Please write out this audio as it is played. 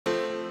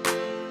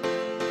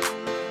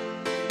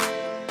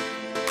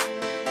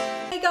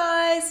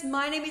guys,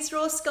 my name is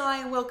Raw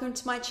Sky and welcome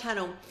to my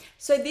channel.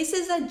 So this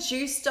is a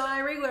juice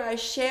diary where I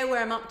share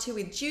where I'm up to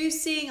with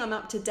juicing. I'm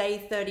up to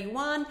day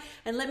 31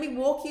 and let me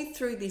walk you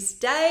through this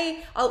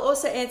day. I'll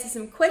also answer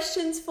some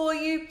questions for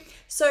you.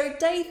 So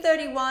day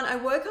 31, I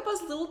woke up, I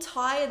was a little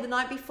tired the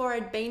night before.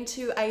 I'd been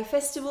to a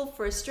festival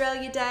for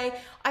Australia Day.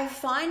 I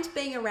find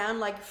being around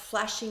like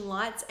flashing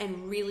lights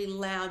and really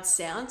loud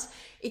sounds,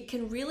 it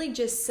can really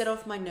just set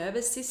off my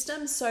nervous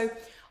system. So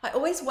I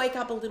always wake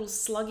up a little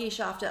sluggish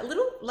after,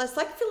 it's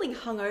like feeling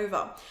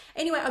hungover.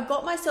 Anyway, I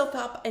got myself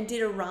up and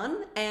did a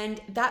run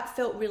and that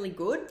felt really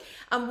good.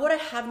 What I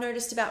have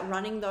noticed about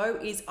running though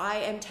is I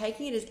am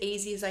taking it as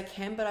easy as I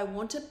can, but I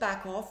want to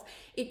back off.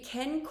 It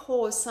can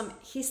cause some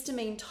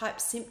histamine type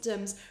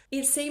symptoms.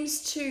 It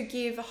seems to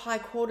give high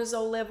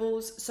cortisol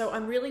levels, so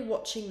I'm really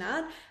watching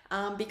that.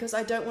 Because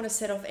I don't want to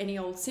set off any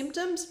old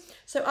symptoms.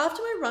 So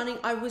after my running,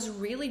 I was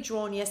really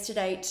drawn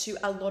yesterday to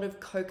a lot of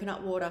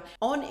coconut water.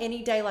 On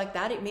any day like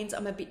that, it means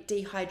I'm a bit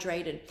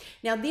dehydrated.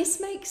 Now this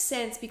makes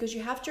sense because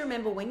you have to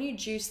remember when you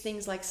juice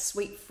things like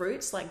sweet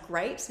fruits, like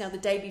grapes. Now the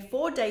day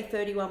before day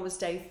 31 was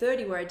day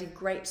 30 where I did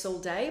grapes all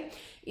day,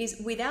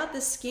 is without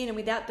the skin and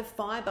without the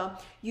fiber,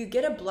 you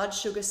get a blood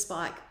sugar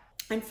spike.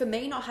 And for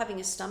me, not having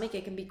a stomach,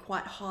 it can be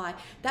quite high.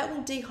 That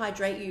will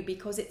dehydrate you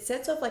because it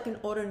sets off like an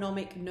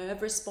autonomic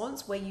nerve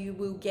response where you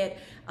will get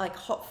like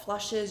hot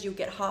flushes, you'll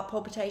get heart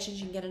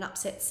palpitations, you can get an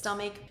upset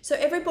stomach. So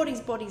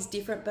everybody's body's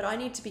different, but I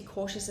need to be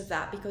cautious of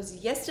that because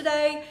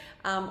yesterday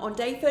on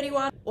day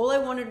 31, all I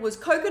wanted was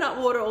coconut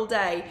water all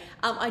day.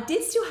 I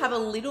did still have a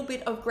little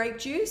bit of grape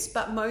juice,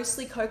 but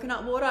mostly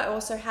coconut water. I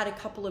also had a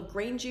couple of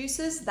green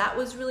juices. That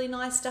was really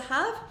nice to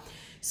have.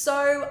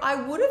 So I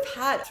would have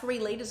had 3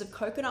 liters of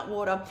coconut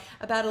water,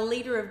 about 1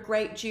 liter of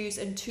grape juice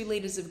and 2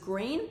 liters of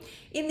green.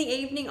 In the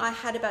evening, I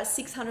had about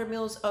 600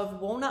 mils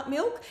of walnut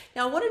milk.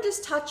 Now I want to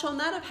just touch on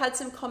that. I've had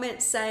some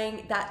comments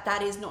saying that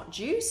that is not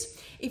juice.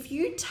 If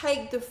you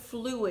take the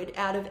fluid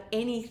out of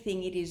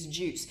anything, it is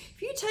juice.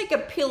 If you take a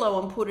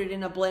pillow and put it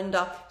in a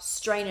blender,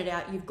 strain it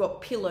out, you've got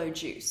pillow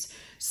juice.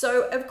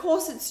 So of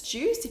course it's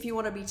juice if you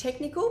want to be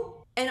technical.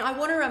 And I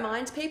want to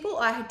remind people,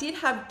 I did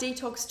have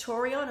Detox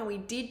Tori on and we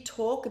did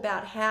talk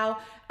about how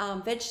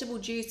vegetable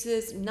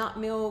juices, nut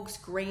milks,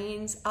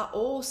 greens are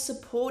all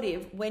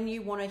supportive when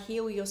you want to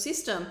heal your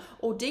system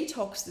or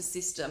detox the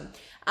system.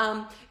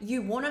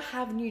 You want to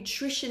have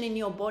nutrition in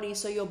your body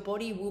so your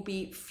body will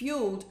be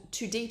fueled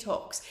to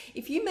detox.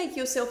 If you make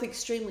yourself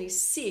extremely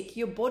sick,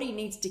 your body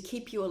needs to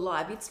keep you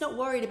alive. It's not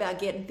worried about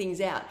getting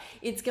things out.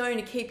 It's going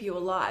to keep you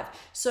alive.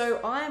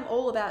 So I'm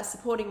all about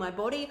supporting my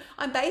body.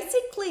 I'm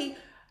basically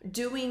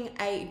doing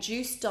a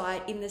juice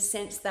diet in the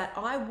sense that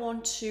I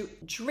want to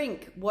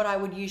drink what I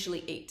would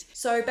usually eat.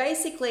 So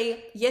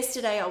basically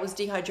yesterday I was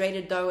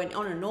dehydrated though, and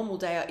on a normal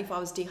day if I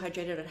was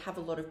dehydrated I'd have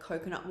a lot of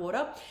coconut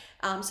water.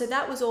 So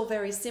that was all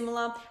very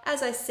similar.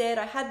 As I said,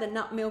 I had the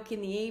nut milk in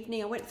the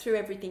evening. I went through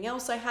everything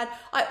else I had.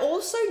 I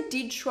also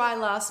did try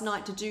last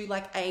night to do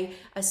like a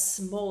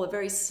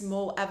very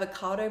small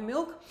avocado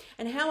milk.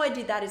 And how I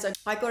did that is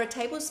I got a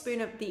tablespoon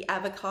of the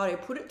avocado,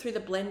 put it through the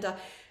blender,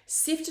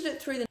 sifted it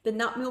through the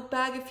nut milk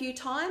bag a few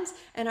times,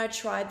 and I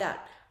tried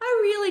that. I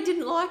really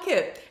didn't like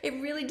it.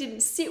 It really didn't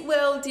sit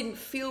well, didn't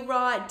feel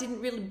right, didn't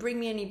really bring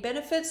me any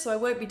benefits, so I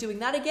won't be doing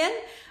that again.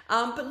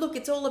 But look,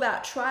 it's all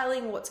about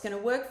trialing what's going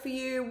to work for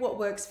you, what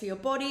works for your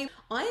body.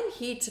 I am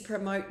here to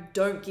promote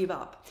don't give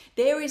up.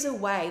 There is a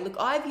way. Look,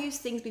 I've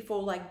used things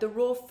before like the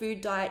raw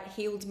food diet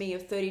healed me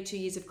of 32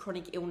 years of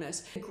chronic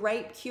illness. The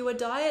grape cure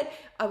diet,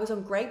 I was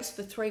on grapes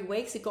for 3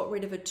 weeks. It got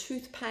rid of a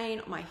tooth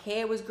pain. My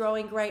hair was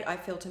growing great. I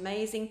felt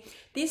amazing.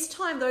 This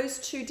time those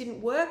 2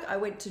 didn't work. I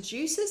went to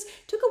juices.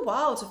 It took a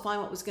while to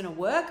find what was going to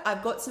work.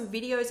 I've got some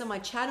videos on my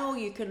channel.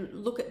 You can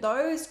look at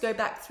those, go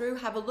back through,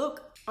 have a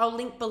look. I'll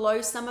link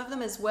below some of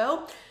them as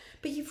well.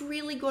 But you've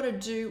really got to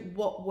do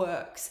what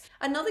works.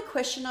 Another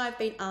question I've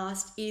been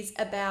asked is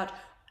about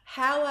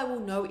how I will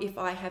know if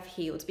I have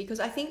healed, because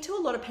I think to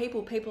a lot of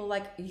people are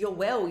like, you're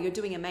well, you're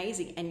doing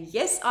amazing. And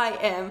yes, I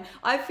am.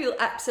 I feel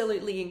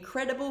absolutely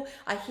incredible.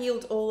 I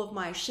healed all of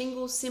my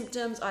shingles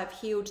symptoms. I've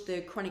healed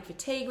the chronic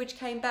fatigue, which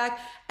came back.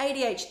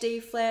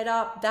 ADHD flared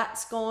up.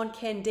 That's gone.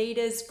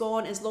 Candida's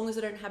gone, as long as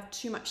I don't have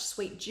too much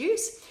sweet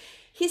juice.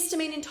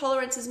 Histamine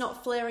intolerance is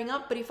not flaring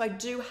up, but if I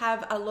do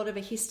have a lot of a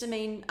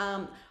histamine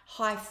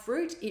high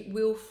fruit, it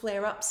will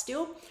flare up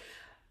still.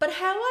 But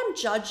how I'm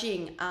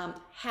judging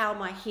how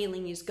my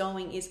healing is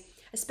going is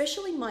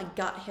especially my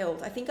gut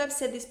health. I think I've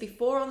said this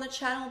before on the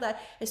channel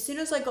that as soon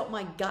as I got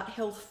my gut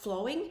health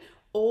flowing,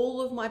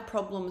 all of my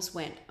problems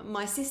went.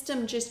 My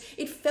system just,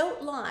 it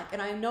felt like,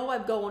 and I know I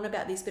go on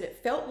about this, but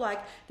it felt like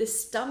the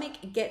stomach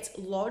gets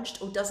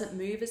lodged or doesn't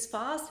move as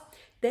fast.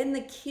 Then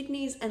the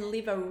kidneys and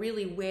liver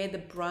really wear the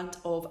brunt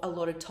of a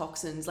lot of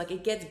toxins. Like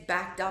it gets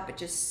backed up, it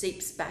just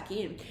seeps back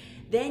in.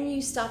 Then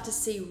you start to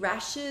see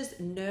rashes,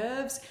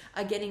 nerves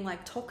are getting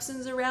like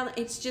toxins around.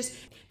 It's just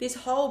this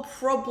whole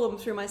problem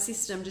through my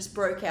system just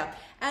broke out.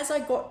 As I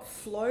got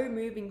flow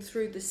moving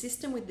through the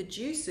system with the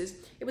juices,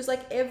 it was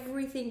like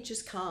everything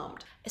just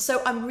calmed.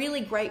 So I'm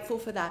really grateful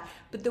for that.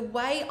 But the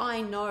way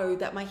I know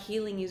that my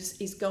healing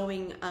is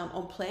going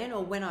on plan,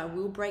 or when I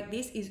will break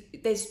this, is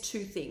there's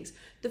two things.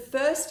 The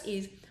first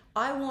is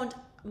I want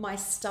my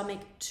stomach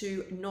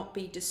to not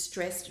be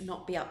distressed,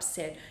 not be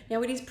upset.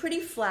 Now it is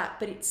pretty flat,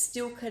 but it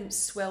still can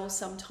swell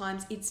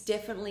sometimes. It's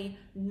definitely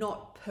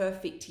not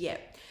perfect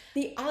yet.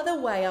 The other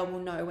way I will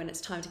know when it's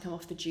time to come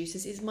off the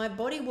juices is my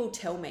body will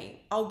tell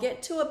me. I'll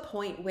get to a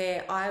point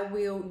where I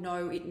will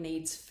know it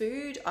needs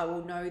food. I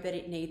will know that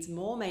it needs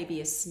more, maybe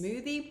a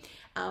smoothie.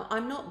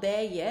 I'm not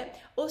there yet.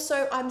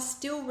 Also, I'm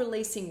still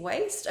releasing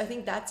waste. I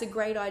think that's a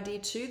great idea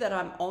too, that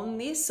I'm on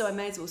this, so I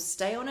may as well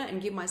stay on it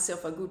and give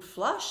myself a good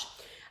flush.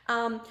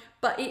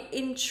 But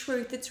in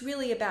truth, it's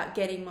really about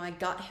getting my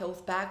gut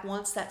health back.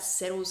 Once that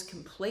settles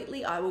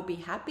completely, I will be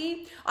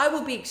happy. I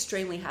will be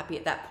extremely happy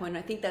at that point.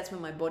 I think that's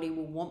when my body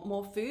will want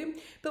more food,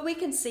 but we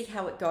can see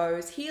how it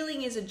goes.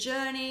 Healing is a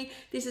journey.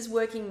 This is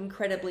working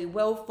incredibly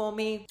well for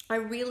me. I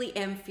really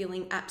am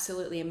feeling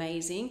absolutely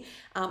amazing.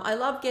 I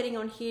love getting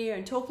on here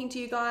and talking to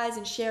you guys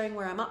and sharing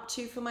where I'm up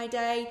to for my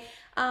day.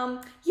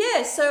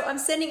 So I'm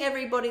sending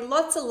everybody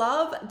lots of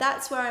love.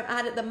 That's where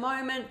I'm at the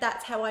moment.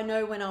 That's how I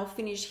know when I'll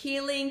finish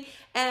healing,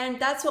 and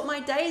that's what my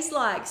day's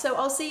like. So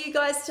I'll see you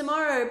guys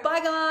tomorrow.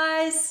 Bye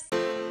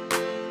guys.